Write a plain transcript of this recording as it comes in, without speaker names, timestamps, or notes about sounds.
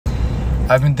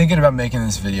I've been thinking about making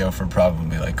this video for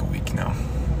probably like a week now.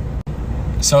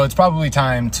 So it's probably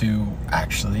time to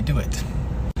actually do it.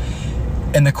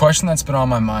 And the question that's been on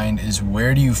my mind is,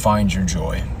 where do you find your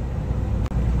joy?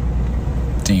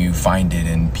 Do you find it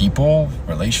in people,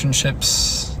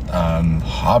 relationships,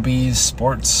 hobbies,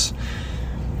 sports?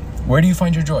 Where do you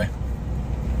find your joy?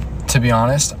 To be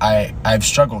honest, I've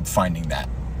struggled finding that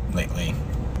lately.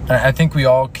 I think we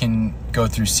all can go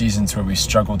through seasons where we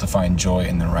struggle to find joy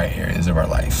in the right areas of our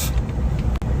life.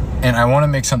 And I want to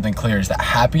make something clear, is that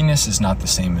happiness is not the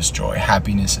same as joy.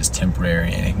 Happiness is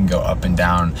temporary, and it can go up and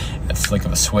down at a flick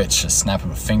of a switch, a snap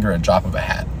of a finger, a drop of a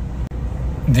hat.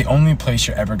 The only place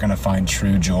you're ever going to find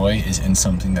true joy is in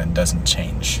something that doesn't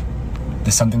change.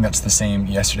 There's something that's the same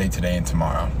yesterday, today, and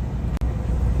tomorrow.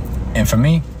 And for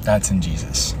me, that's in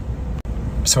Jesus.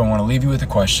 So I want to leave you with a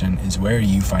question, is where are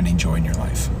you finding joy in your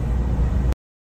life?